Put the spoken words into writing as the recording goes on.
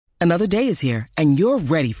Another day is here, and you're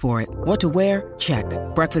ready for it. What to wear? Check.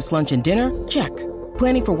 Breakfast, lunch, and dinner? Check.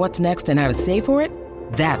 Planning for what's next and how to save for it?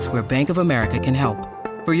 That's where Bank of America can help.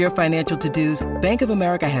 For your financial to-dos, Bank of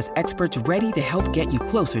America has experts ready to help get you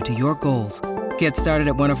closer to your goals. Get started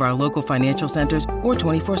at one of our local financial centers or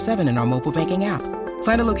 24/7 in our mobile banking app.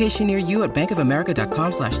 Find a location near you at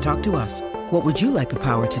bankofamerica.com/talktous. What would you like the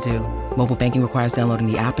power to do? Mobile banking requires downloading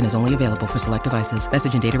the app and is only available for select devices.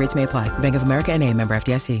 Message and data rates may apply. Bank of America N.A., member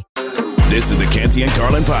FDIC. This is the Canty and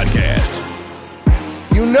Carlin podcast.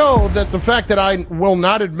 You know that the fact that I will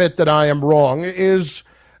not admit that I am wrong is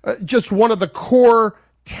just one of the core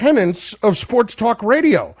tenets of sports talk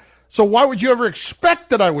radio. So why would you ever expect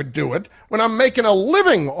that I would do it when I'm making a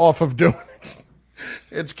living off of doing it?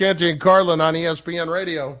 It's Canty and Carlin on ESPN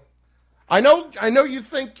Radio. I know you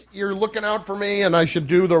think you're looking out for me and I should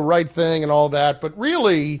do the right thing and all that, but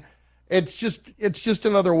really it's just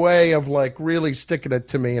another way of like really sticking it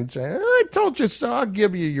to me and saying, I told you so, I'll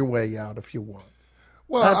give you your way out if you want.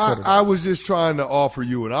 Well, I was just trying to offer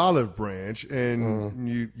you an olive branch, and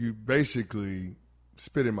you basically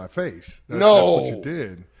spit in my face. That's what you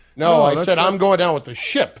did. No, I said I'm going down with the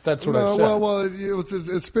ship. That's what I said. Well,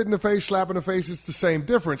 it's spit in the face, slap in the face. It's the same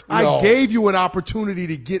difference. No. I gave you an opportunity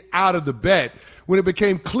to get out of the bet when it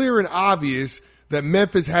became clear and obvious that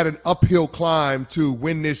Memphis had an uphill climb to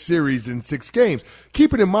win this series in 6 games.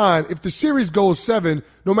 Keep it in mind, if the series goes 7,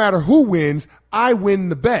 no matter who wins, I win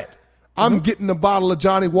the bet. I'm getting a bottle of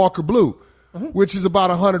Johnny Walker Blue, which is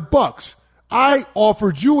about $100. I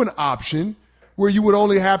offered you an option where you would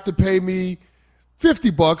only have to pay me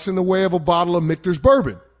 $50 in the way of a bottle of Michter's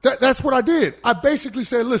bourbon. That's what I did. I basically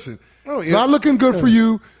said, listen, it's not looking good for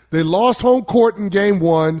you. They lost home court in game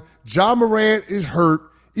 1. Ja Morant is hurt.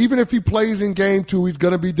 Even if he plays in game 2, he's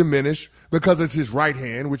going to be diminished because it's his right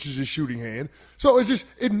hand, which is his shooting hand. So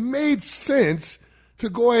it made sense to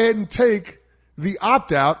go ahead and take the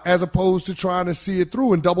opt-out as opposed to trying to see it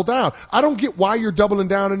through and double down. I don't get why you're doubling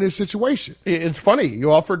down in this situation. It's funny.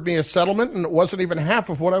 You offered me a settlement, and it wasn't even half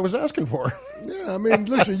of what I was asking for. Yeah, I mean,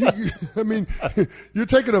 listen, you're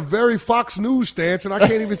taking a very Fox News stance, and I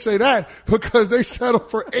can't even say that because they settled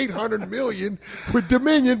for $800 million with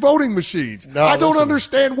Dominion voting machines. No, I don't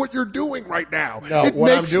understand what you're doing right now. No, it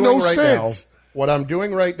makes no sense. What I'm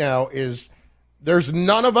doing right now is there's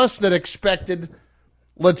none of us that expected –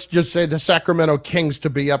 let's just say the Sacramento Kings to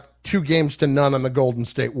be up 2-0 on the Golden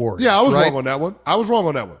State Warriors. Yeah, I was wrong on that one. As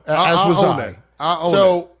was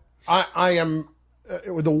I. I am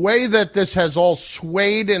the way that this has all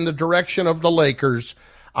swayed in the direction of the Lakers.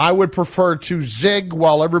 I would prefer to zig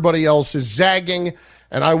while everybody else is zagging,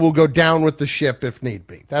 and I will go down with the ship if need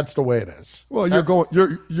be. That's the way it is. Well, you're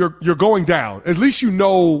going down. At least you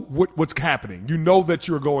know what's happening. You know that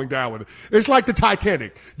you're going down with it. It's like the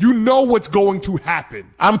Titanic. You know what's going to happen.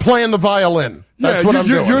 I'm playing the violin. That's what I'm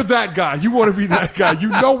doing. You're that guy. You want to be that guy. You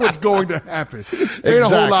know what's going to happen. Ain't a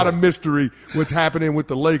whole lot of mystery what's happening with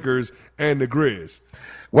the Lakers and the Grizz.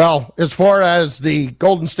 Well, as far as the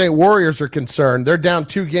Golden State Warriors are concerned, they're down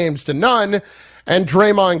 2-0. And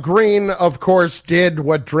Draymond Green, of course, did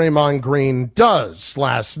what Draymond Green does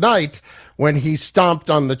last night when he stomped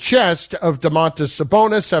on the chest of Domantas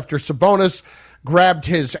Sabonis after Sabonis grabbed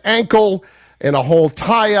his ankle in a whole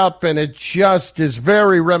tie-up, and it just is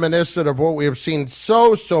very reminiscent of what we have seen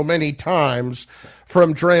so many times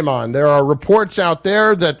from Draymond. There are reports out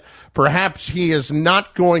there that perhaps he is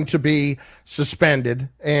not going to be suspended,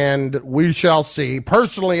 and we shall see.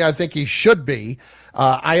 Personally, I think he should be.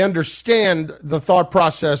 I understand the thought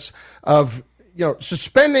process of,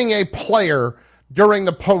 suspending a player during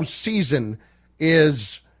the postseason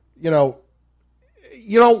is, you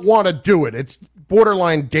don't want to do it. It's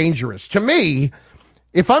borderline dangerous. To me,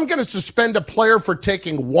 if I'm going to suspend a player for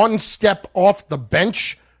taking one step off the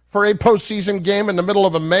bench for a postseason game in the middle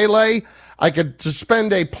of a melee, I could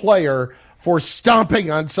suspend a player for stomping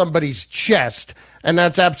on somebody's chest, and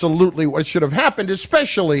that's absolutely what should have happened,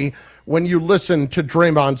 especially when you listen to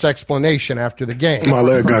Draymond's explanation after the game. My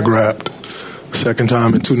leg got grabbed. Second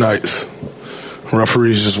time in 2 nights.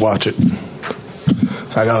 Referees just watch it.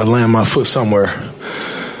 I got to land my foot somewhere.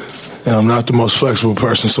 And I'm not the most flexible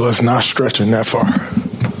person, so it's not stretching that far.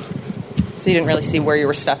 So you didn't really see where you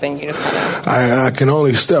were stepping? You just kind of... I can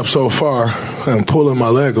only step so far. I'm pulling my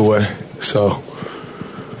leg away. So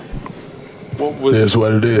it is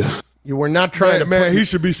what it is. You were not trying to... Man, he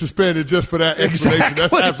should be suspended just for that explanation. Exactly.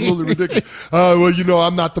 That's absolutely ridiculous.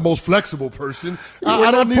 I'm not the most flexible person. I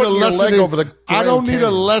don't need a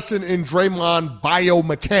lesson in Draymond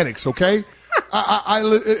biomechanics, okay?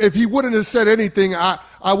 If he wouldn't have said anything, I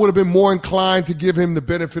I would have been more inclined to give him the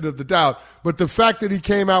benefit of the doubt. But the fact that he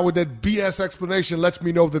came out with that BS explanation lets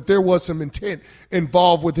me know that there was some intent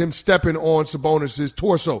involved with him stepping on Sabonis'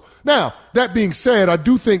 torso. Now, that being said, I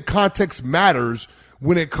do think context matters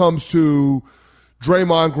when it comes to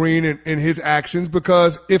Draymond Green and his actions,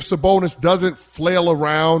 because if Sabonis doesn't flail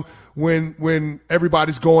around when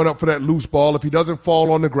everybody's going up for that loose ball, if he doesn't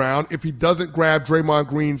fall on the ground, if he doesn't grab Draymond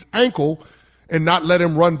Green's ankle and not let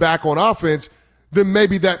him run back on offense, then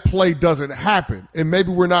maybe that play doesn't happen. And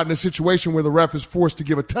maybe we're not in a situation where the ref is forced to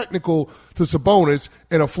give a technical to Sabonis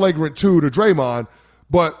and a flagrant 2 to Draymond.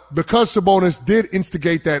 But because Sabonis did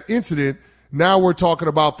instigate that incident, now we're talking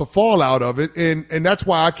about the fallout of it. And that's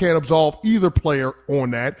why I can't absolve either player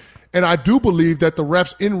on that. And I do believe that the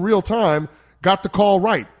refs in real time got the call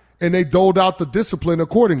right, and they doled out the discipline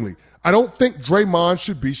accordingly. I don't think Draymond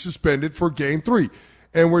should be suspended for Game 3.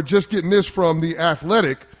 And we're just getting this from The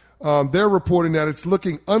Athletic. They're reporting that it's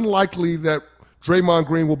looking unlikely that Draymond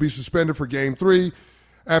Green will be suspended for Game 3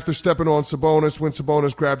 after stepping on Sabonis when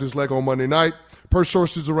Sabonis grabbed his leg on Monday night. Per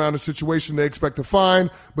sources around the situation, they expect a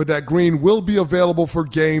fine, but that Green will be available for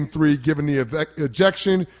Game 3 given the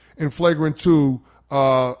ejection and flagrant 2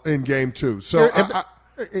 in Game 2. So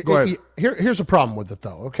go ahead. Here's a problem with it,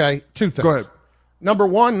 though, okay? Two things. Go ahead. Number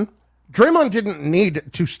one, Draymond didn't need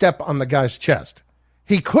to step on the guy's chest.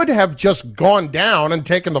 He could have just gone down and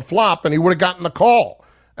taken the flop, and he would have gotten the call.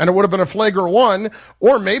 And it would have been a flagrant 1,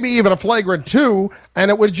 or maybe even a flagrant 2,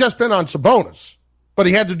 and it would have just been on Sabonis. But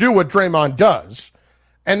he had to do what Draymond does.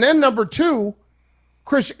 And then number 2,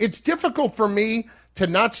 Chris, it's difficult for me to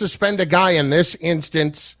not suspend a guy in this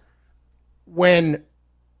instance when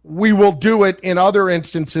we will do it in other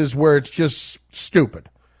instances where it's just stupid.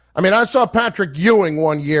 I mean, I saw Patrick Ewing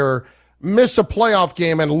one year miss a playoff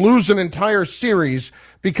game and lose an entire series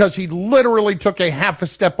because he literally took a half a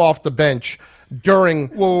step off the bench during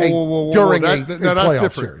a playoff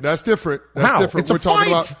different. Series. That's different. How? Different. It's a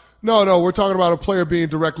fight. We're talking about a player being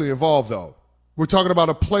directly involved, though. We're talking about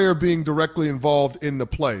a player being directly involved in the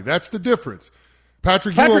play. That's the difference.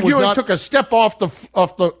 Patrick Ewing took a step off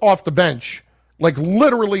the bench, like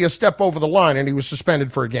literally a step over the line, and he was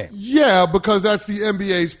suspended for a game. Yeah, because that's the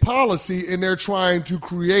NBA's policy, and they're trying to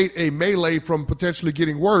create a melee from potentially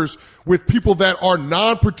getting worse with people that are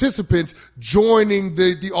non-participants joining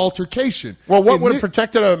the altercation. Well, what would have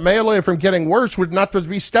protected a melee from getting worse would not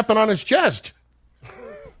be stepping on his chest.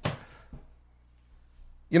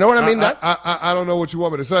 You know what I mean? I don't know what you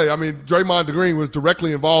want me to say. I mean, Draymond Green was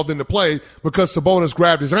directly involved in the play because Sabonis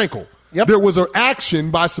grabbed his ankle. Yep. There was an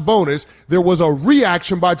action by Sabonis. There was a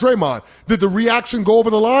reaction by Draymond. Did the reaction go over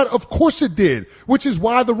the line? Of course it did, which is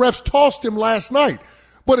why the refs tossed him last night.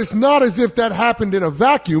 But it's not as if that happened in a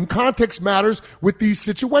vacuum. Context matters with these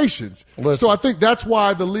situations. Listen. So I think that's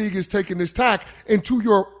why the league is taking this tack. And to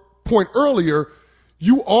your point earlier,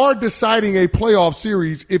 you are deciding a playoff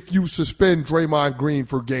series if you suspend Draymond Green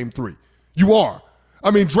for Game 3. You are. I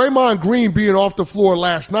mean, Draymond Green being off the floor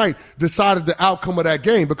last night decided the outcome of that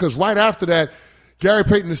game, because right after that, Gary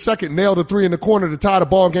Payton II nailed a 3 in the corner to tie the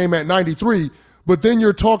ball game at 93. But then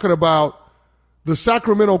you're talking about the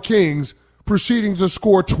Sacramento Kings proceeding to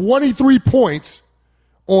score 23 points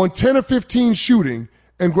on 10 of 15 shooting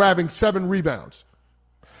and grabbing 7 rebounds.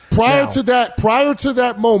 Prior to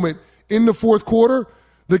that moment in the fourth quarter,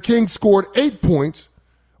 the Kings scored 8 points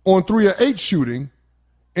on 3 of 8 shooting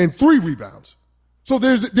and 3 rebounds. So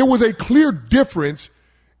there was a clear difference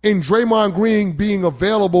in Draymond Green being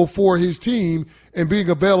available for his team and being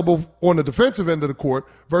available on the defensive end of the court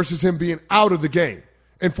versus him being out of the game.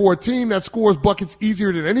 And for a team that scores buckets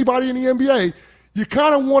easier than anybody in the NBA, you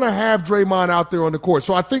kind of want to have Draymond out there on the court.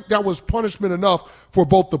 So I think that was punishment enough for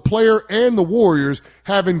both the player and the Warriors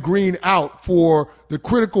having Green out for the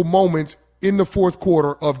critical moments in the fourth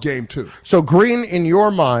quarter of Game 2. So Green, in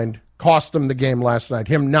your mind, cost them the game last night,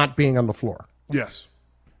 him not being on the floor. Yes.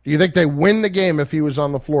 Do you think they win the game if he was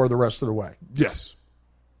on the floor the rest of the way? Yes.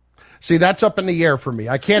 See, that's up in the air for me.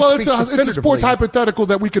 I can't speak definitively. It's a sports hypothetical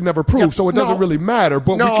that we can never prove, so it doesn't really matter.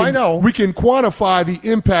 But we can quantify the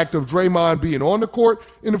impact of Draymond being on the court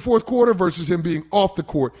in the fourth quarter versus him being off the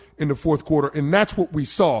court in the fourth quarter, and that's what we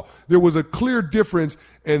saw. There was a clear difference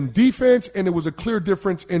in defense, and there was a clear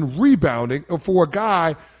difference in rebounding for a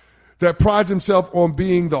guy that prides himself on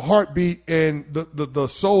being the heartbeat and the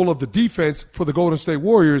soul of the defense for the Golden State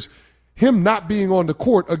Warriors. Him not being on the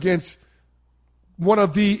court against one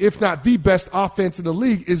of the, if not the best offense in the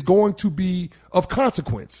league, is going to be of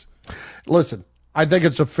consequence. Listen, I think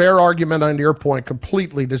it's a fair argument on your point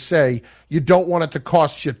completely to say you don't want it to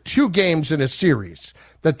cost you 2 games in a series,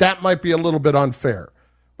 that might be a little bit unfair.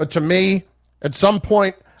 But to me, at some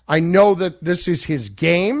point, I know that this is his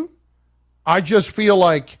game. I just feel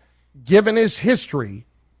like, given his history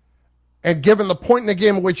and given the point in the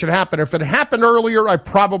game in which it happened, if it happened earlier, I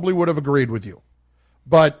probably would have agreed with you.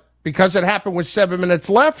 But because it happened with 7 minutes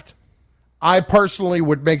left, I personally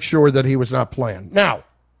would make sure that he was not playing. Now,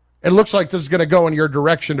 it looks like this is going to go in your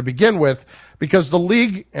direction to begin with, because the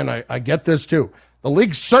league, and I get this too, the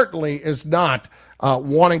league certainly is not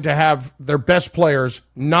wanting to have their best players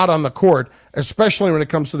not on the court, especially when it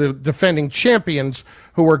comes to the defending champions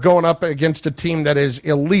who are going up against a team that is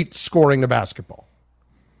elite scoring the basketball.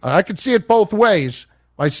 I could see it both ways.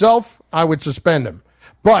 Myself, I would suspend him.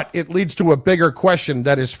 But it leads to a bigger question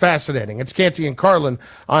that is fascinating. It's Canty and Carlin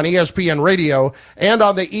on ESPN Radio and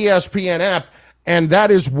on the ESPN app, and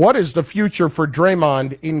that is, what is the future for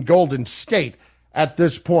Draymond in Golden State at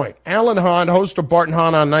this point? Alan Hahn, host of Bart and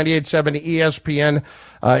Hahn on 98.7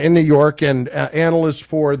 ESPN in New York, and analyst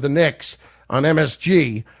for the Knicks on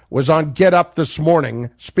MSG, was on Get Up this morning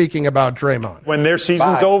speaking about Draymond. When their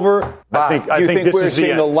season's over, I think this we're is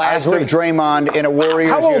seeing the last of Draymond in a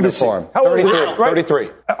Warriors uniform? How old is he? 33.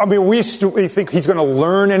 I mean, we think he's going to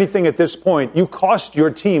learn anything at this point. You cost your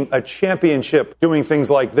team a championship doing things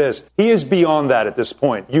like this. He is beyond that at this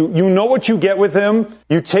point. You know what you get with him.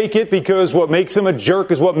 You take it because what makes him a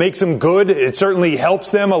jerk is what makes him good. It certainly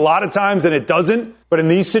helps them a lot of times, and it doesn't. But in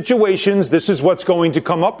these situations, this is what's going to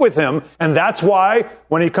come up with him. And that's why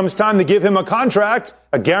when it comes time to give him a contract,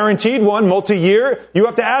 a guaranteed one, multi-year, you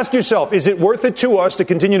have to ask yourself, is it worth it to us to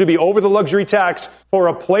continue to be over the luxury tax for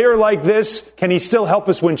a player like this? Can he still help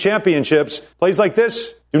us win championships? Plays like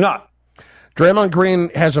this, do not. Draymond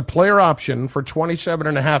Green has a player option for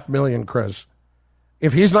 $27.5 million, Chris.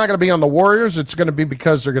 If he's not going to be on the Warriors, it's going to be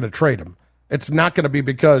because they're going to trade him. It's not going to be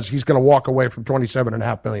because he's going to walk away from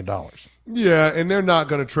 $27.5 million. Yeah, and they're not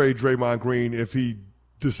going to trade Draymond Green if he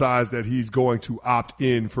decides that he's going to opt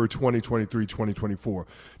in for 2023-2024,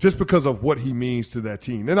 just because of what he means to that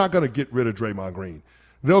team. They're not going to get rid of Draymond Green.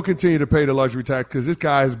 They'll continue to pay the luxury tax because this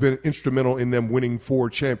guy has been instrumental in them winning 4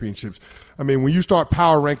 championships. I mean, when you start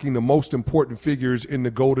power ranking the most important figures in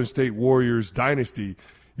the Golden State Warriors dynasty,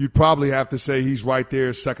 you'd probably have to say he's right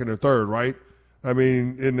there, second or third, right? I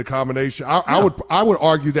mean, in the combination, I would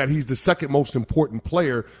argue that he's the second most important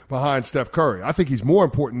player behind Steph Curry. I think he's more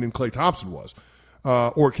important than Klay Thompson was,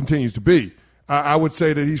 or continues to be. I would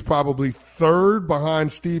say that he's probably third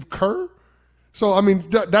behind Steve Kerr. So, I mean,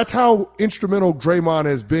 that's how instrumental Draymond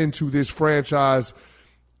has been to this franchise's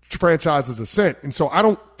ascent. And so I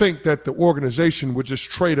don't think that the organization would just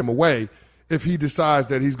trade him away if he decides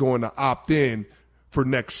that he's going to opt in for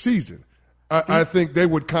next season. I think they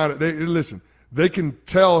would listen. They can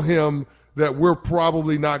tell him that we're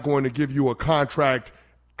probably not going to give you a contract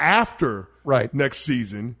after next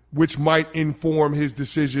season, which might inform his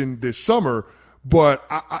decision this summer. But,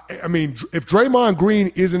 I mean, if Draymond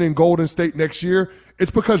Green isn't in Golden State next year, it's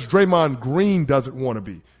because Draymond Green doesn't want to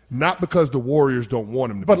be, not because the Warriors don't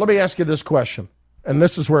want him to be. But let me ask you this question, and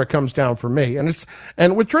this is where it comes down for me.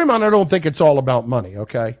 And with Draymond, I don't think it's all about money,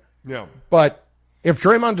 okay? Yeah. But if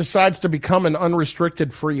Draymond decides to become an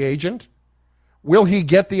unrestricted free agent, will he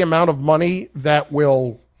get the amount of money that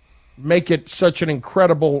will make it such an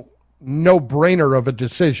incredible no-brainer of a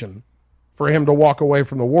decision for him to walk away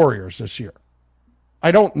from the Warriors this year? I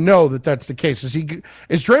don't know that that's the case. Is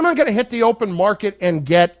Draymond going to hit the open market and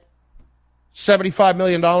get $75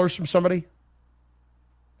 million from somebody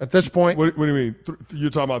at this point? What do you mean? You're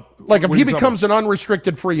talking about... Like, if he becomes an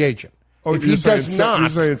unrestricted free agent. Oh, if he does not... You're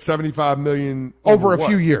saying $75 million over a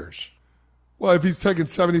few years. Well, if he's taking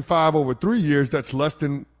 75 over 3 years, that's less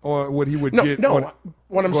than what he would get. No,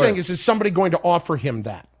 what I'm saying is somebody going to offer him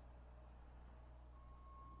that?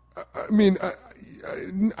 I mean,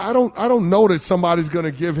 I don't know that somebody's going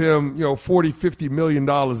to give him, $40-50 million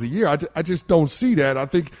a year. I just don't see that. I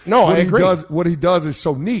think I agree. What he does is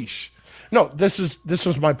so niche. No, this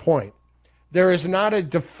is my point. There is not a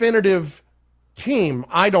definitive team,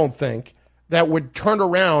 I don't think, that would turn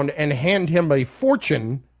around and hand him a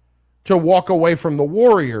fortune to walk away from the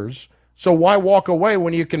Warriors. So why walk away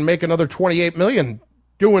when you can make another $28 million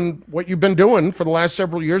doing what you've been doing for the last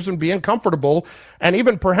several years and being comfortable and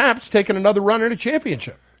even perhaps taking another run at a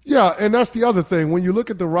championship? Yeah, and that's the other thing. When you look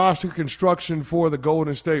at the roster construction for the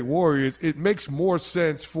Golden State Warriors, it makes more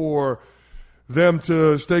sense for them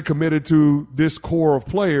to stay committed to this core of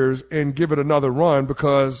players and give it another run,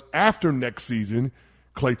 because after next season,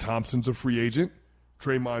 Klay Thompson's a free agent.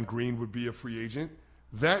 Draymond Green would be a free agent.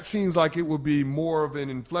 That seems like it would be more of an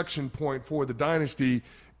inflection point for the dynasty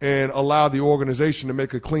and allow the organization to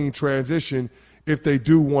make a clean transition if they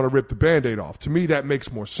do want to rip the Band-Aid off. To me, that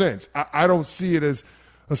makes more sense. I don't see it as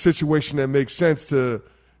a situation that makes sense to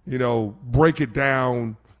break it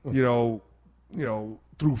down,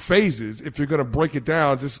 through phases. If you're going to break it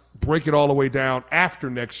down, just break it all the way down after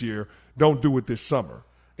next year. Don't do it this summer.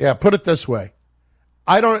 Yeah, put it this way.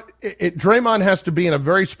 Draymond has to be in a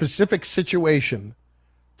very specific situation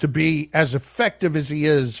to be as effective as he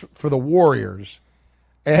is for the Warriors.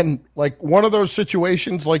 And like one of those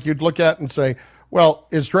situations, like you'd look at and say, well,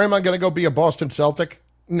 is Draymond going to go be a Boston Celtic?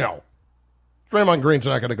 No. Draymond Green's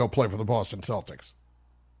not going to go play for the Boston Celtics.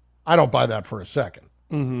 I don't buy that for a second.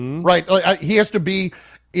 Mm-hmm. Right? He has to be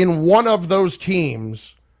in one of those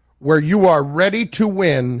teams where you are ready to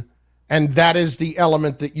win, and that is the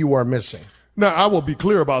element that you are missing. Now, I will be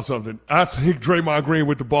clear about something. I think Draymond Green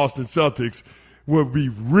with the Boston Celtics would be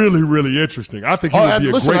really, really interesting. I think he would be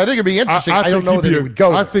a great. I think it'd be interesting. I don't know that he would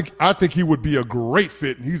go. I think he would be a great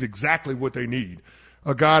fit, and he's exactly what they need.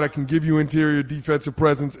 A guy that can give you interior defensive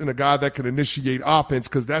presence and a guy that can initiate offense,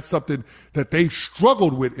 because that's something that they've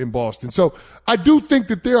struggled with in Boston. So I do think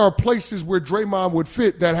that there are places where Draymond would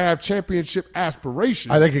fit that have championship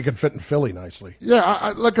aspirations. I think he could fit in Philly nicely.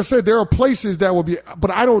 Yeah, like I said, there are places that would be, but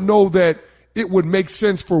I don't know that it would make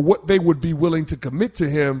sense for what they would be willing to commit to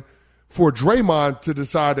him for Draymond to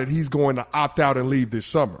decide that he's going to opt out and leave this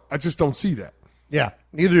summer. I just don't see that. Yeah,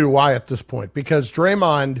 neither do I at this point, because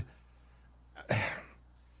Draymond,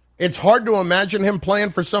 it's hard to imagine him playing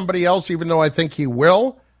for somebody else, even though I think he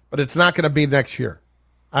will, but it's not going to be next year.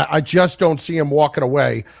 I just don't see him walking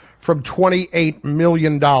away from $28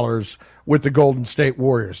 million with the Golden State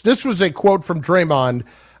Warriors. This was a quote from Draymond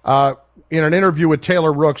in an interview with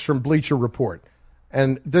Taylor Rooks from Bleacher Report.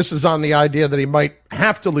 And this is on the idea that he might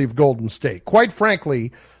have to leave Golden State. Quite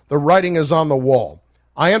frankly, the writing is on the wall.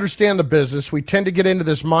 I understand the business. We tend to get into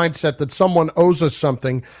this mindset that someone owes us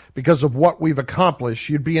something because of what we've accomplished.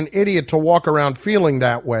 You'd be an idiot to walk around feeling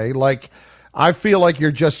that way. Like, I feel like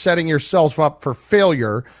you're just setting yourself up for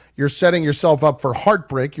failure. You're setting yourself up for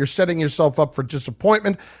heartbreak. You're setting yourself up for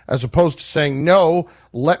disappointment, as opposed to saying, no,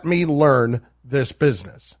 let me learn this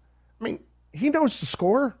business. I mean, he knows the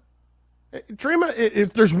score. Draymond,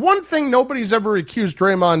 if there's one thing nobody's ever accused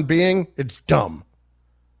Draymond being, it's dumb.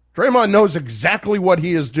 Draymond knows exactly what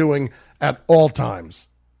he is doing at all times.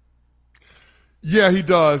 Yeah, he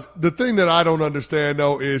does. The thing that I don't understand,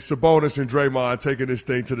 though, is Sabonis and Draymond taking this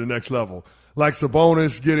thing to the next level. Like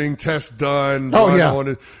Sabonis getting tests done, run on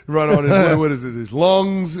his what is it, his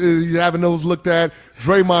lungs, he's having those looked at.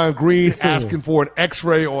 Draymond Green asking for an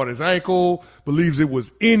X-ray on his ankle, believes it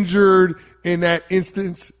was injured in that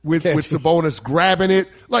instance with Sabonis grabbing it.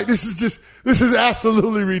 Like, this is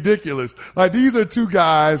absolutely ridiculous. Like, these are two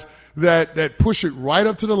guys that push it right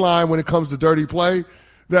up to the line when it comes to dirty play,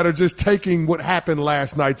 that are just taking what happened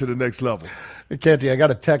last night to the next level. Canty, I got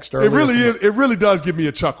a text earlier. It really is. It really does give me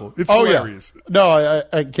a chuckle. It's hilarious. Yeah. No,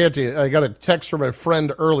 Canty, I got a text from a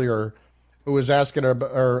friend earlier who was asking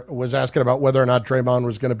about whether or not Draymond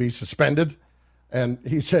was going to be suspended. And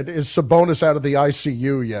he said, is Sabonis out of the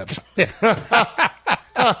ICU yet?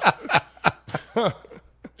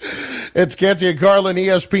 It's Canty and Carlin,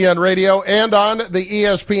 ESPN Radio, and on the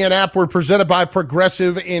ESPN app. We're presented by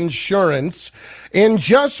Progressive Insurance. In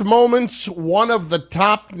just moments, one of the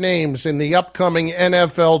top names in the upcoming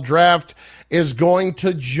NFL draft is going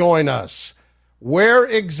to join us. Where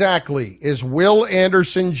exactly is Will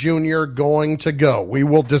Anderson Jr. going to go? We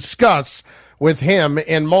will discuss with him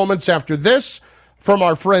in moments after this from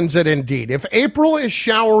our friends at Indeed. If April is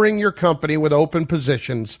showering your company with open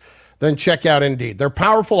positions, then check out Indeed. Their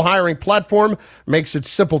powerful hiring platform makes it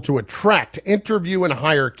simple to attract, interview, and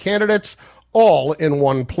hire candidates all in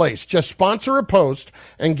one place. Just sponsor a post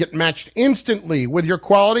and get matched instantly with your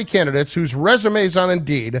quality candidates whose resumes on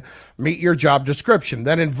Indeed meet your job description.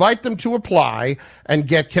 Then invite them to apply and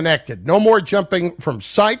get connected. No more jumping from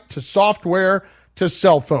site to software to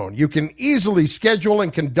cell phone. You can easily schedule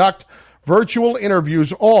and conduct virtual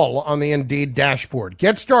interviews all on the Indeed dashboard.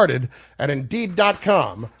 Get started at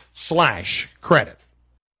Indeed.com/credit.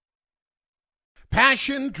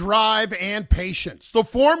 Passion, drive, and patience. The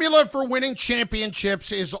formula for winning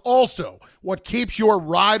championships is also what keeps your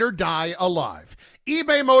ride or die alive.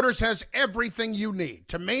 eBay Motors has everything you need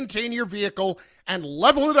to maintain your vehicle and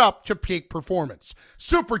level it up to peak performance.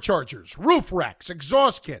 Superchargers, roof racks,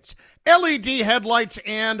 exhaust kits, LED headlights,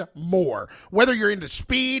 and more. Whether you're into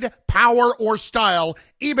speed, power, or style,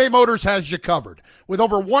 eBay Motors has you covered. With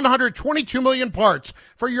over 122 million parts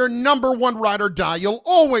for your number one ride or die, you'll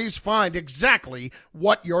always find exactly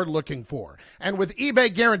what you're looking for. And with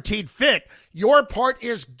eBay Guaranteed Fit, your part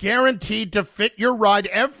is guaranteed to fit your ride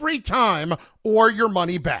every time or your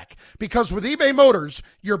money back. Because with eBay Motors,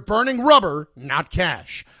 you're burning rubber, not not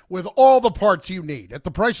cash. With all the parts you need at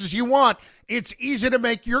the prices you want, it's easy to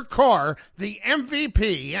make your car the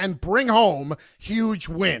MVP and bring home huge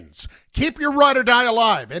wins. Keep your ride or die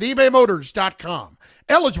alive at ebaymotors.com.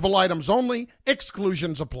 Eligible items only.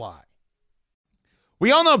 Exclusions apply.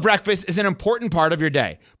 We all know breakfast is an important part of your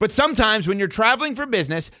day, but sometimes when you're traveling for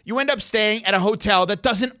business, you end up staying at a hotel that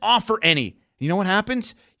doesn't offer any. You know what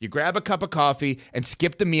happens? You grab a cup of coffee and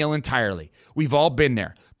skip the meal entirely. We've all been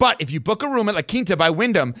there. But if you book a room at La Quinta by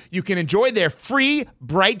Wyndham, you can enjoy their free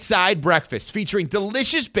Bright Side breakfast featuring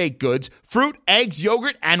delicious baked goods, fruit, eggs,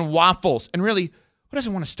 yogurt, and waffles. And really, who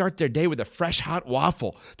doesn't want to start their day with a fresh, hot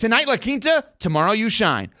waffle? Tonight, La Quinta, tomorrow you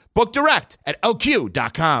shine. Book direct at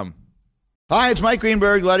LQ.com. Hi, it's Mike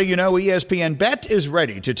Greenberg letting you know ESPN Bet is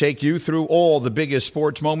ready to take you through all the biggest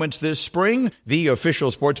sports moments this spring. The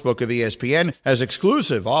official sportsbook of ESPN has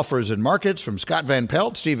exclusive offers and markets from Scott Van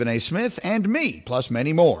Pelt, Stephen A. Smith, and me, plus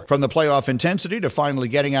many more. From the playoff intensity to finally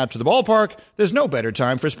getting out to the ballpark, there's no better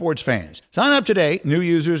time for sports fans. Sign up today. New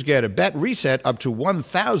users get a bet reset up to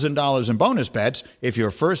 $1,000 in bonus bets if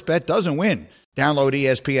your first bet doesn't win. Download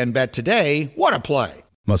ESPN Bet today. What a play.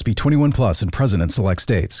 Must be 21 plus and present in select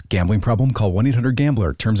states. Gambling problem? Call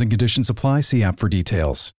 1-800-GAMBLER. Terms and conditions apply. See app for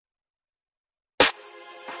details.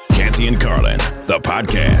 Canty and Carlin, the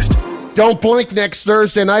podcast. Don't blink next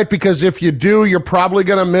Thursday night, because if you do, you're probably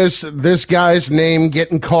going to miss this guy's name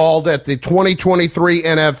getting called at the 2023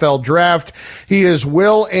 NFL Draft. He is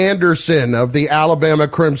Will Anderson of the Alabama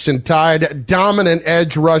Crimson Tide, dominant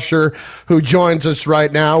edge rusher who joins us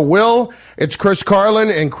right now. Will, it's Chris Carlin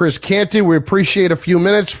and Chris Canty. We appreciate a few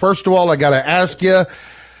minutes. First of all, I got to ask you,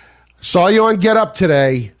 saw you on Get Up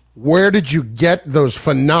today. Where did you get those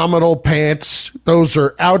phenomenal pants? Those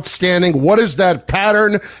are outstanding. What is that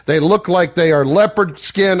pattern? They look like they are leopard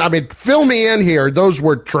skin. I mean, fill me in here. Those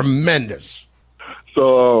were tremendous.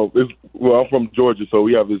 So, I'm from Georgia, so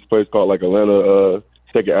we have this place called like Atlanta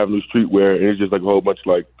 2nd Avenue Streetwear, and it's just like a whole bunch of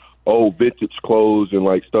like old vintage clothes and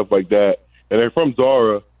like stuff like that. And they're from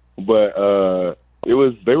Zara, but they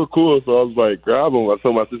were cool, so I was like, grab them. I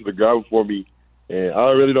told my sister to grab them for me. And I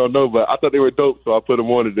really don't know, but I thought they were dope, so I put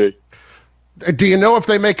them on today. Do you know if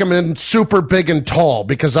they make them in super big and tall?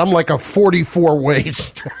 Because I'm like a 44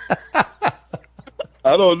 waist. I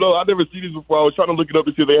don't know. I've never seen these before. I was trying to look it up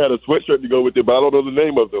to see if they had a sweatshirt to go with it, but I don't know the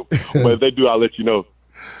name of them. But if they do, I'll let you know.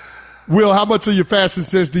 Will, how much of your fashion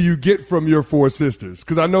sense do you get from your four sisters?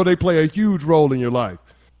 Because I know they play a huge role in your life.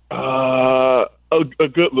 A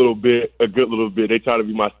good little bit. They try to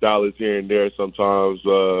be my stylist here and there sometimes.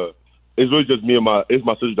 It's really just me and my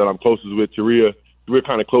sister that I'm closest with, Taria. We're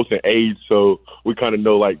kind of close in age, so we kind of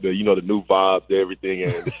know like the new vibes, everything,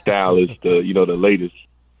 and the style is the latest.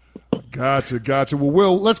 Gotcha. Well,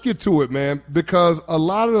 Will, let's get to it, man, because a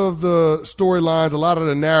lot of the storylines, a lot of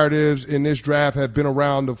the narratives in this draft have been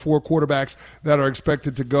around the four quarterbacks that are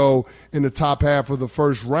expected to go in the top half of the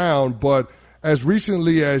first round. But as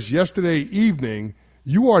recently as yesterday evening,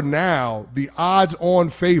 you are now the odds-on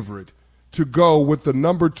favorite to go with the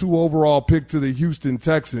number 2 overall pick to the Houston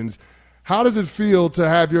Texans. How does it feel to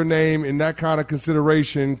have your name in that kind of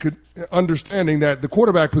consideration, understanding that the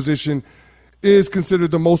quarterback position is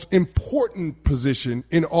considered the most important position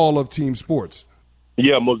in all of team sports?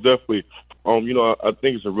 Yeah, most definitely. I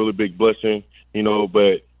think it's a really big blessing,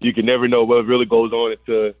 but you can never know what really goes on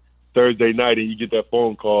until Thursday night and you get that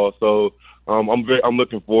phone call. So I'm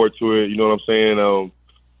looking forward to it. You know what I'm saying?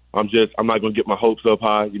 I'm not going to get my hopes up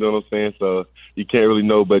high, you know what I'm saying? So you can't really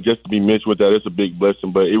know, but just to be mentioned with that, it's a big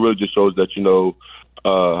blessing. But it really just shows that,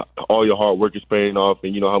 all your hard work is paying off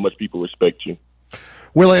and you know how much people respect you.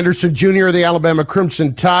 Will Anderson Jr. of the Alabama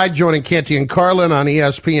Crimson Tide joining Canty and Carlin on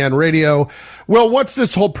ESPN Radio. Will, what's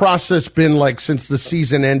this whole process been like since the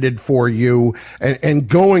season ended for you and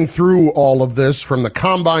going through all of this from the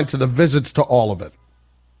combine to the visits to all of it?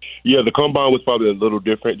 Yeah, the combine was probably a little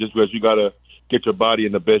different just because you got to get your body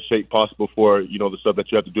in the best shape possible for, the stuff that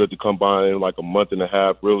you have to do at the combine in like a month and a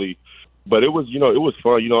half, really. But it was, it was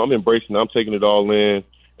fun. I'm embracing it. I'm taking it all in.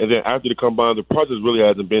 And then after the combine, the process really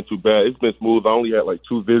hasn't been too bad. It's been smooth. I only had like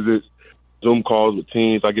 2 visits, Zoom calls with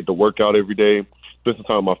teams. I get to work out every day, spend some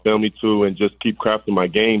time with my family too, and just keep crafting my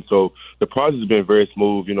game. So the process has been very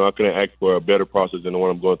smooth. I couldn't ask for a better process than the one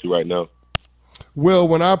I'm going through right now. Will,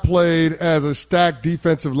 when I played as a stacked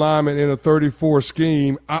defensive lineman in a 34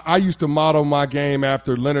 scheme, I used to model my game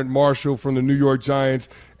after Leonard Marshall from the New York Giants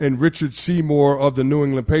and Richard Seymour of the New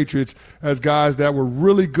England Patriots as guys that were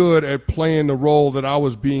really good at playing the role that I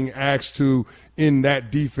was being asked to in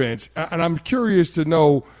that defense. And I'm curious to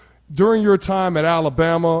know, during your time at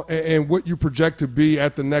Alabama and what you project to be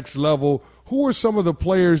at the next level, who are some of the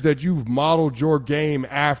players that you've modeled your game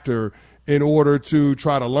after in order to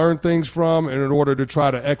try to learn things from and in order to try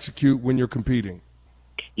to execute when you're competing?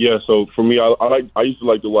 Yeah, so for me, I used to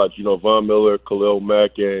like to watch, Von Miller, Khalil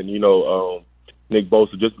Mack, and, Nick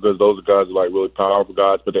Bosa, just because those are guys are like really powerful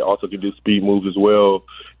guys, but they also can do speed moves as well.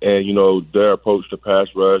 And, their approach to pass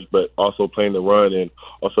rush, but also playing the run and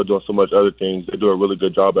also doing so much other things. They do a really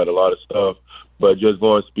good job at a lot of stuff. But just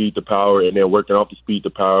going speed to power and then working off the speed to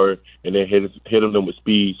power and then hitting them with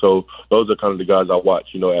speed. So those are kind of the guys I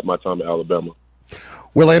watch, at my time at Alabama.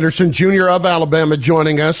 Will Anderson Jr. of Alabama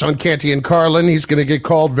joining us on Canty and Carlin. He's going to get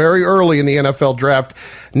called very early in the NFL draft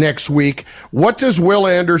next week. What does Will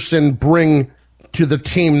Anderson bring to the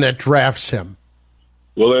team that drafts him?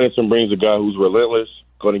 Will Anderson brings a guy who's relentless,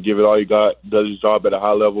 going to give it all he got, does his job at a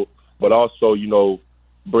high level, but also,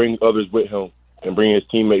 bring others with him and bring his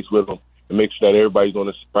teammates with him and make sure that everybody's doing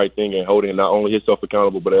the right thing and holding not only himself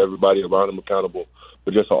accountable, but everybody around him accountable.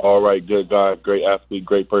 But just an all-right, good guy, great athlete,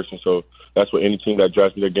 great person. So that's what any team that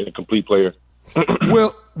drafts me, they're getting a complete player.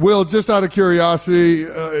 Will, just out of curiosity,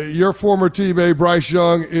 your former teammate Bryce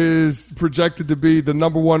Young is projected to be the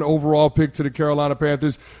number 1 overall pick to the Carolina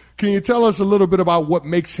Panthers. Can you tell us a little bit about what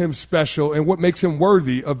makes him special and what makes him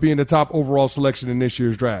worthy of being the top overall selection in this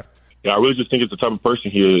year's draft? Yeah, I really just think it's the type of person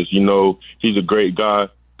he is. He's a great guy,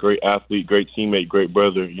 great athlete, great teammate, great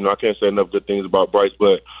brother. I can't say enough good things about Bryce,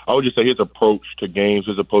 but I would just say his approach to games,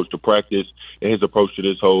 his approach to practice, and his approach to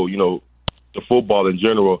this whole, the football in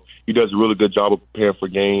general. He does a really good job of preparing for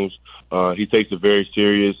games. He takes it very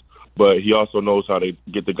serious, but he also knows how to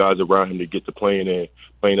get the guys around him to get to playing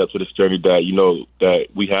up to this journey that, that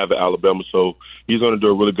we have at Alabama. So he's going to do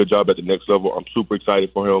a really good job at the next level. I'm super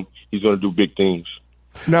excited for him. He's going to do big things.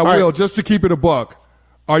 Now, Will, just to keep it a buck,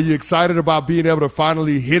 are you excited about being able to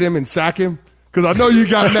finally hit him and sack him? Because I know you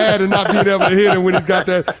got mad and not being able to hit him when he's got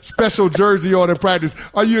that special jersey on in practice.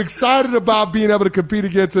 Are you excited about being able to compete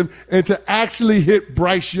against him and to actually hit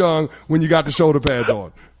Bryce Young when you got the shoulder pads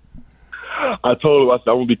on? I told him, I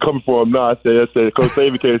said, I'm going to be coming for him now. I said, Coach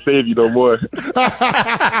Saban can't save you no more.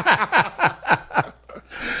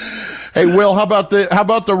 Hey, Will, how about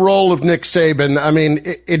the role of Nick Saban? I mean,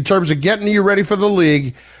 in terms of getting you ready for the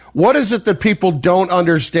league, what is it that people don't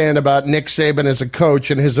understand about Nick Saban as a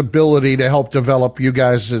coach and his ability to help develop you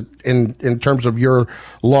guys in terms of your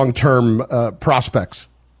long-term prospects?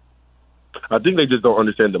 I think they just don't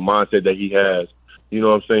understand the mindset that he has. You know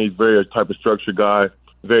what I'm saying? He's very type of structured guy,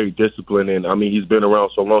 very disciplined, and I mean, he's been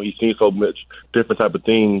around so long. He's seen so much different type of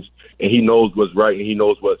things, and he knows what's right and he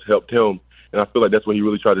knows what's helped him. And I feel like that's what he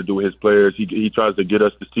really tried to do with his players. He tries to get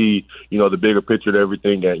us to see, the bigger picture of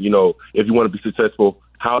everything. And, if you want to be successful,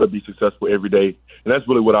 how to be successful every day. And that's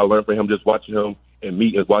really what I learned from him, just watching him and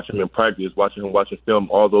meet and watching him in practice, watching film,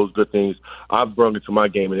 all those good things I've brought into my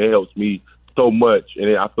game, and it helps me so much.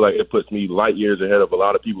 And I feel like it puts me light years ahead of a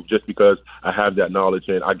lot of people just because I have that knowledge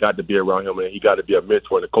and I got to be around him and he got to be a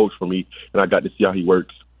mentor and a coach for me, and I got to see how he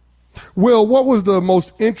works. Will, what was the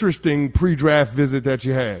most interesting pre-draft visit that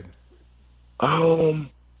you had? All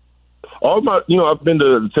my, I've been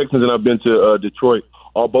to the Texans and I've been to Detroit.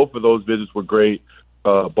 Both of those visits were great.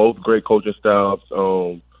 Both great coaching staffs.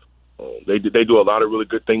 They do a lot of really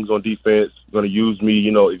good things on defense. Going to use me,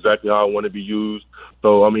 exactly how I want to be used.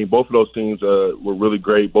 So, I mean, both of those teams were really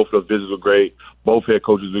great. Both of those visits were great. Both head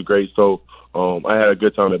coaches were great. So, I had a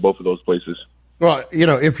good time at both of those places. Well,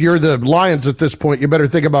 if you're the Lions at this point, you better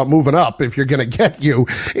think about moving up if you're going to get you.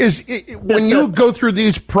 When you go through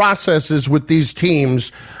these processes with these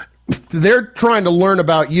teams, they're trying to learn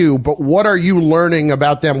about you, but what are you learning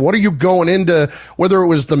about them? What are you going into, whether it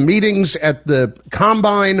was the meetings at the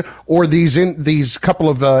combine or these couple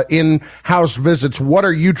of in-house visits, what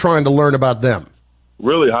are you trying to learn about them?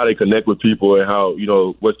 Really how they connect with people and how,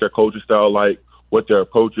 what's their coaching style like, what their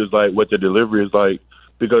approach is like, what their delivery is like.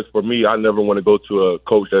 Because for me, I never want to go to a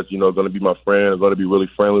coach that's, going to be my friend, going to be really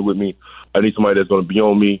friendly with me. I need somebody that's going to be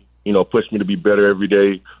on me, push me to be better every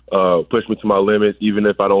day, push me to my limits, even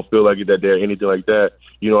if I don't feel like it that day or anything like that.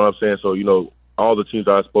 You know what I'm saying? So, all the teams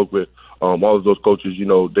I spoke with, all of those coaches,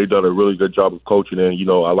 they've done a really good job of coaching. And,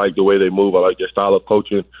 I like the way they move. I like their style of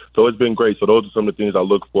coaching. So it's been great. So those are some of the things I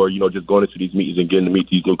look for, just going into these meetings and getting to meet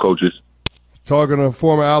these new coaches. Talking to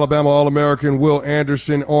former Alabama All-American Will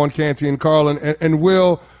Anderson on Canty and Carlin. And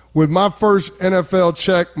Will, with my first NFL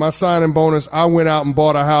check, my signing bonus, I went out and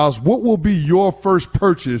bought a house. What will be your first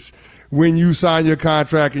purchase when you sign your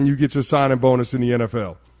contract and you get your signing bonus in the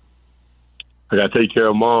NFL? I got to take care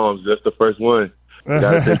of moms. That's the first one. I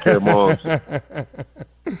got to take care of moms.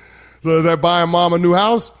 So is that buying mom a new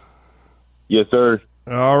house? Yes, sir.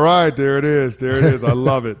 All right, there it is. There it is. I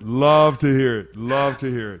love it. Love to hear it. Love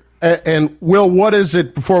to hear it. And Will, what is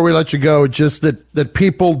it, before we let you go, just that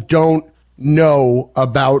people don't know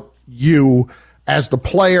about you as the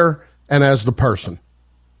player and as the person?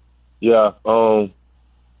 Yeah,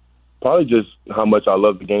 probably just how much I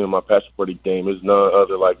love the game and my passion for the game. It's none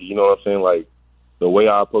other, like, you know what I'm saying? Like, the way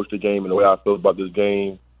I approach the game and the way I feel about this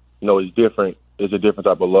game, you know, is different. It's a different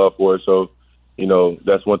type of love for it. So, you know,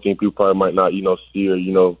 that's one thing people probably might not, you know, see or,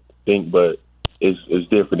 you know, think, but it's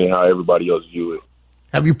different than how everybody else view it.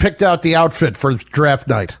 Have you picked out the outfit for draft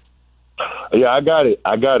night? Yeah, I got it.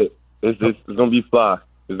 It's going to be fly.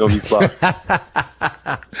 It's going to be fly.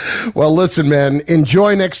 Well, listen, man,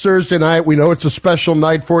 enjoy next Thursday night. We know it's a special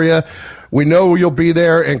night for you. We know you'll be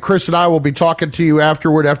there, and Chris and I will be talking to you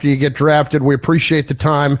afterward after you get drafted. We appreciate the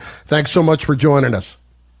time. Thanks so much for joining us.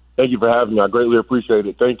 Thank you for having me. I greatly appreciate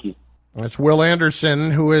it. Thank you. That's Will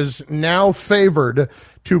Anderson, who is now favored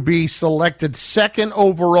to be selected second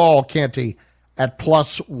overall, Canty, at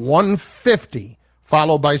plus 150,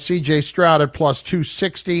 followed by C.J. Stroud at plus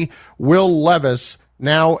 260, Will Levis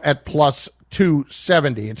now at plus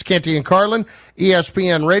 270. It's Canty and Carlin,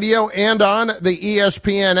 ESPN Radio, and on the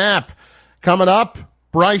ESPN app. Coming up,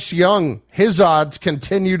 Bryce Young, his odds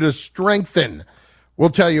continue to strengthen. We'll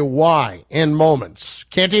tell you why in moments.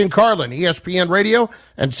 Canty and Carlin, ESPN Radio,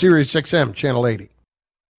 and Sirius XM, Channel 80.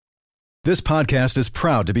 This podcast is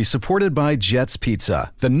proud to be supported by Jets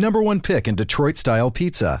Pizza, the #1 pick in Detroit-style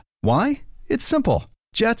pizza. Why? It's simple.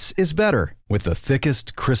 Jets is better. With the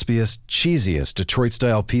thickest, crispiest, cheesiest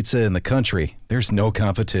Detroit-style pizza in the country, there's no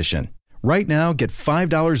competition. Right now, get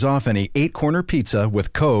 $5 off any 8-corner pizza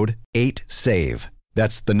with code 8SAVE.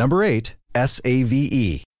 That's the number 8,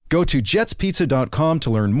 S-A-V-E. Go to jetspizza.com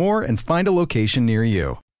to learn more and find a location near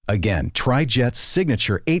you. Again, try Jet's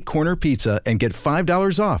signature 8-corner pizza and get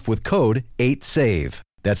 $5 off with code 8SAVE.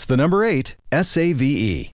 That's the number 8,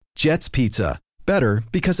 S-A-V-E. Jet's Pizza. Better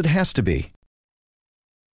because it has to be.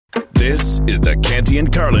 This is the Canty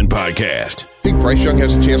and Carlin podcast. I think Bryce Young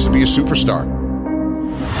has a chance to be a superstar.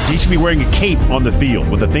 He should be wearing a cape on the field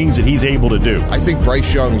with the things that he's able to do. I think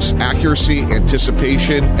Bryce Young's accuracy,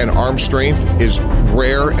 anticipation, and arm strength is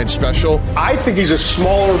rare and special. I think he's a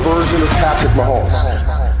smaller version of Patrick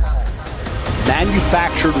Mahomes.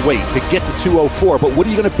 Manufactured weight to get to 204, but what are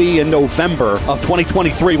you going to be in November of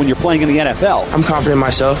 2023 when you're playing in the NFL? I'm confident in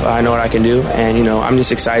myself. I know what I can do, and, you know, I'm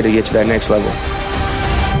just excited to get to that next level.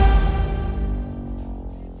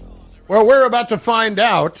 Well, we're about to find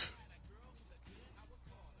out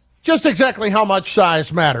just exactly how much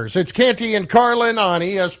size matters. It's Canty and Carlin on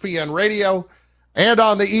ESPN Radio and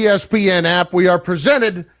on the ESPN app. We are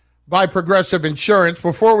presented by Progressive Insurance.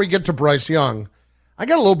 Before we get to Bryce Young, I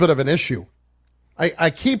got a little bit of an issue.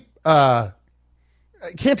 I keep,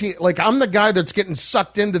 Canty, like, I'm the guy that's getting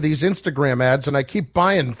sucked into these Instagram ads, and I keep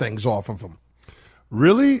buying things off of them.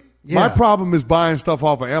 Really? Yeah. My problem is buying stuff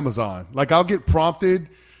off of Amazon. Like, I'll get prompted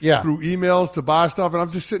through emails to buy stuff, and I'm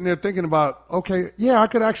just sitting there thinking about, okay, yeah, I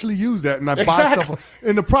could actually use that, and I buy stuff.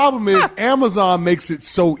 And the problem is Amazon makes it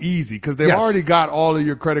so easy because they've already got all of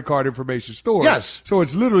your credit card information stored. Yes. So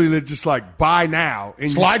it's literally just like buy now.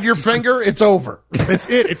 And slide your finger, it's over. It's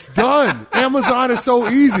it. It's done. Amazon is so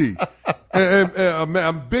easy. And I'm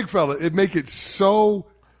a big fella. It make it so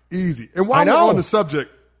easy. And while we're on the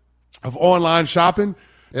subject of online shopping,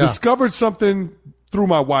 discovered something through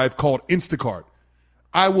my wife called Instacart.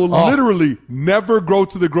 I will literally never go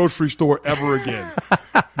to the grocery store ever again.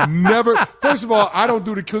 Never. First of all, I don't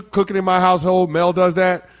do the cooking in my household. Mel does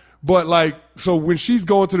that. But, like, so when she's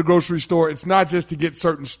going to the grocery store, it's not just to get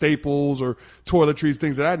certain staples or toiletries,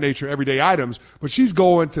 things of that nature, everyday items, but she's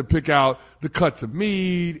going to pick out the cuts of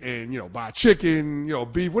meat and, you know, buy chicken, you know,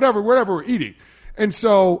 beef, whatever we're eating. And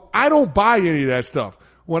so I don't buy any of that stuff.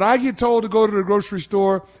 When I get told to go to the grocery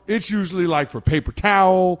store, it's usually like for paper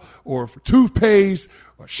towel or for toothpaste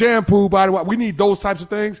or shampoo, body wash. We need those types of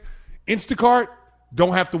things. Instacart,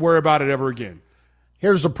 don't have to worry about it ever again.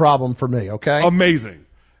 Here's the problem for me, okay? Amazing.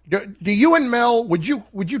 Do you and Mel, would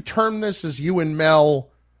you term this as you and Mel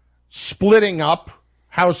splitting up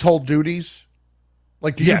household duties?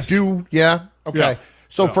 Like, do you do, yeah? Okay. Yeah.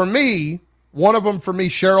 So for me, one of them for me,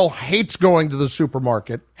 Cheryl hates going to the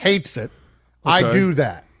supermarket, hates it. Okay. I do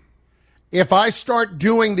that. If I start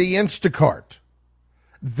doing the Instacart,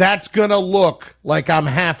 that's going to look like I'm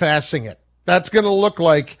half-assing it. That's going to look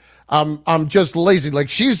like I'm just lazy.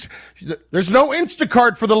 Like there's no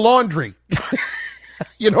Instacart for the laundry.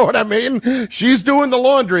 You know what I mean? She's doing the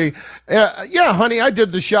laundry. Yeah, honey, I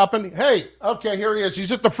did the shopping. Hey, okay, here he is.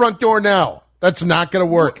 He's at the front door now. That's not going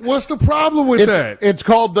to work. What's the problem with that? It's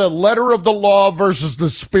called the letter of the law versus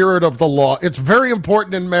the spirit of the law. It's very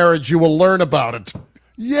important in marriage. You will learn about it.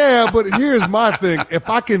 Yeah, but here's my thing. If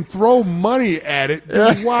I can throw money at it,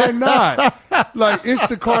 then why not? Like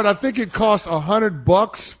Instacart, I think it costs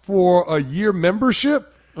 $100 for a year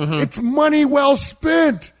membership. Mm-hmm. It's money well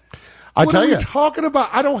spent. What are we talking about?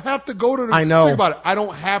 I don't have to go to the – I know. Think about it. I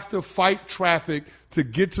don't have to fight traffic to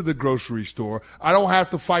get to the grocery store. I don't have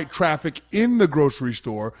to fight traffic in the grocery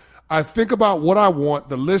store. I think about what I want,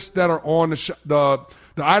 the lists that are on the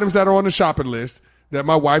items that are on the shopping list that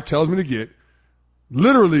my wife tells me to get.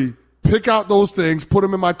 Literally pick out those things, put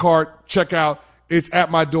them in my cart, check out. It's at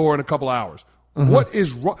my door in a couple hours. Mm-hmm. What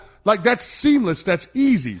is wrong? Like, that's seamless. That's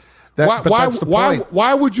easy.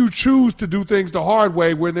 Why would you choose to do things the hard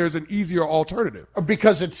way when there's an easier alternative?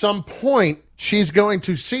 Because at some point she's going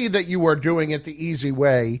to see that you are doing it the easy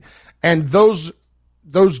way, and those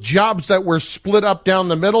jobs that were split up down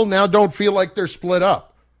the middle now don't feel like they're split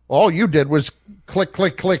up. All you did was click,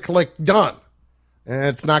 click, click, click, done. And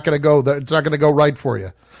it's not going to go. It's not going to go right for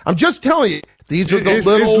you. I'm just telling you. These are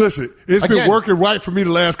It's been working right for me the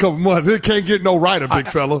last couple months. It can't get no righter, big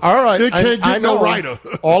fella. All right, it can't get no righter.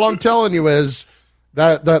 All I'm telling you is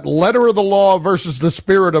that letter of the law versus the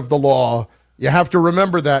spirit of the law. You have to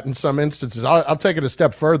remember that in some instances. I'll take it a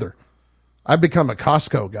step further. I've become a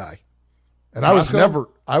Costco guy, and I was never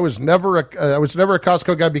a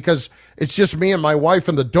Costco guy because it's just me and my wife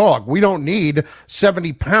and the dog. We don't need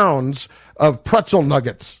 70 pounds of pretzel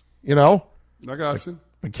nuggets, you know? I got you.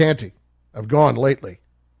 McCanty. I've gone lately.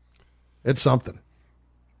 It's something.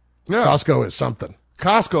 Yeah. Costco is something.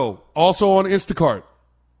 Costco, also on Instacart,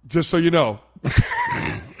 just so you know.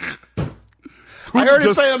 I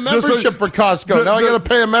already pay a membership for Costco. Now I got to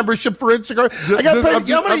pay a membership for Instacart. I'm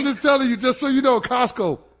just telling you, just so you know,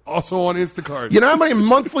 Costco, also on Instacart. You know how many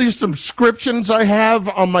monthly subscriptions I have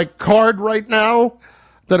on my card right now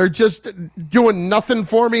that are just doing nothing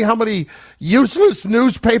for me? How many useless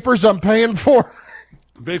newspapers I'm paying for?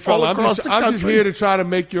 Big fella, I'm just here to try to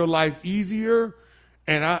make your life easier,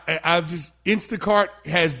 and I've just Instacart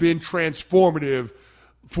has been transformative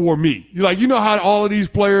for me. You know how all of these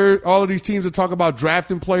teams are talking about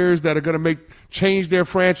drafting players that are going to change their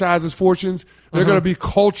franchises' fortunes. They're going to be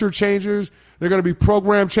culture changers. They're going to be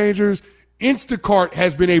program changers. Instacart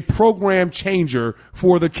has been a program changer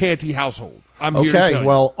for the Canty household. I'm here to tell you.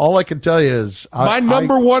 Well, all I can tell you is my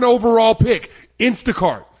number one overall pick,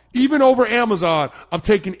 Instacart. Even over Amazon, I'm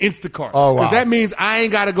taking Instacart. Oh, wow. That means I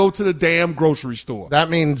ain't got to go to the damn grocery store. That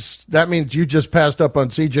means you just passed up on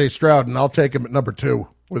C.J. Stroud, and I'll take him at number 2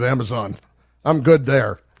 with Amazon. I'm good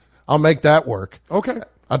there. I'll make that work. Okay.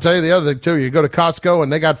 I'll tell you the other thing, too. You go to Costco,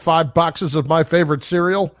 and they got 5 boxes of my favorite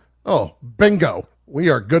cereal. Oh, bingo. We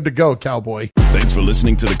are good to go, cowboy. Thanks for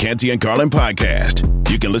listening to the Canty and Carlin podcast.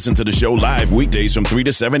 You can listen to the show live weekdays from 3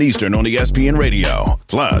 to 7 Eastern on ESPN Radio.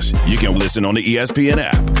 Plus, you can listen on the ESPN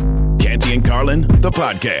app. Canty and Carlin, the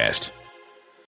podcast.